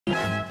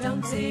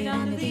don't sit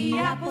under the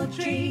apple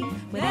tree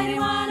with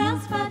anyone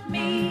else but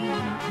me.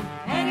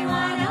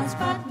 Anyone else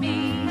but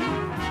me.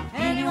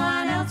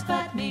 Anyone else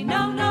but me.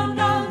 No, no,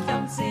 no,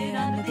 don't sit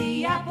under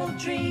the apple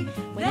tree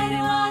with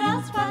anyone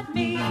else but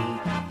me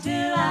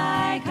till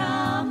I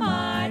come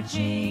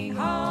marching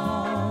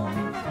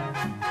home.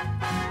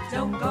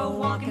 Don't go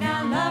walking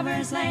down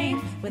Lover's Lane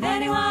with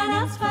anyone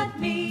else but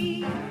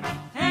me.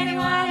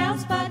 Anyone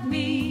else but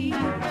me.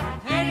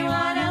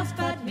 Anyone else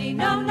but me.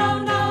 No, no,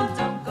 no,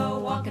 don't go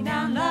walking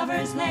down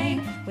Lover's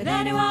Lane with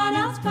anyone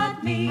else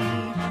but me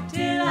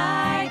till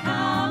I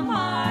come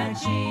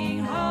marching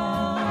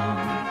home.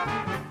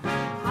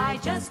 I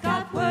just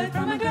got word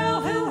from a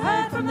girl who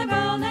heard from the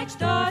girl next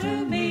door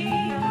to me,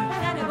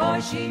 and a boy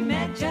she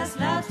met just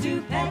loves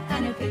to pet,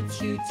 and it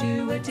fits you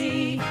to a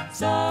T.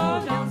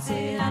 So don't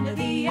sit under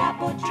the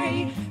apple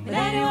tree with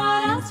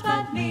anyone else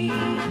but me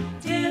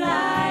till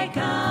I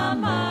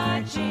come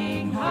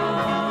marching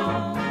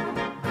home.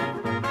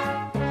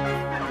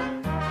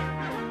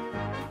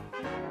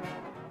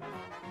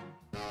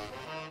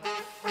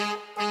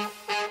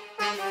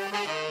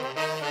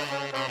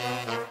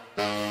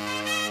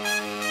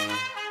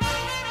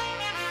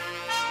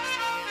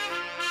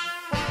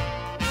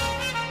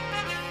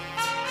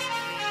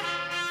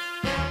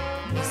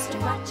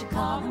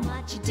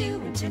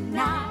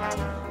 Tonight,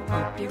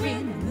 hope you're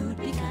in the mood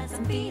because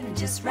I'm feeling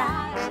just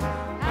right.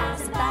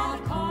 How's about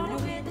a corner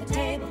with a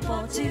table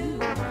for two,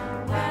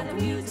 where the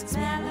music's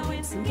mellow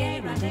in some gay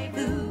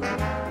rendezvous?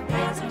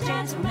 There's no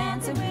chance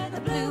romancing with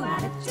a blue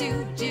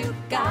attitude. You've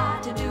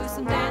got to do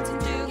some dancing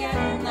to get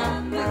in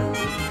the mood.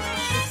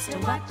 So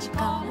what you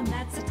call him,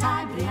 that's a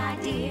timely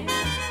idea.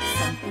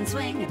 Something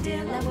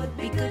swing-a-dilla would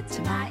be good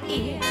to my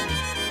ear.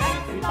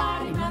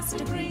 Everybody must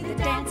agree that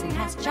dancing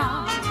has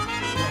charm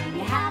when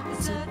you have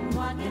a certain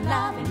one you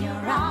love in your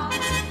arms.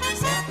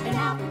 Stepping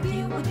out with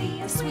you would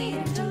be a sweet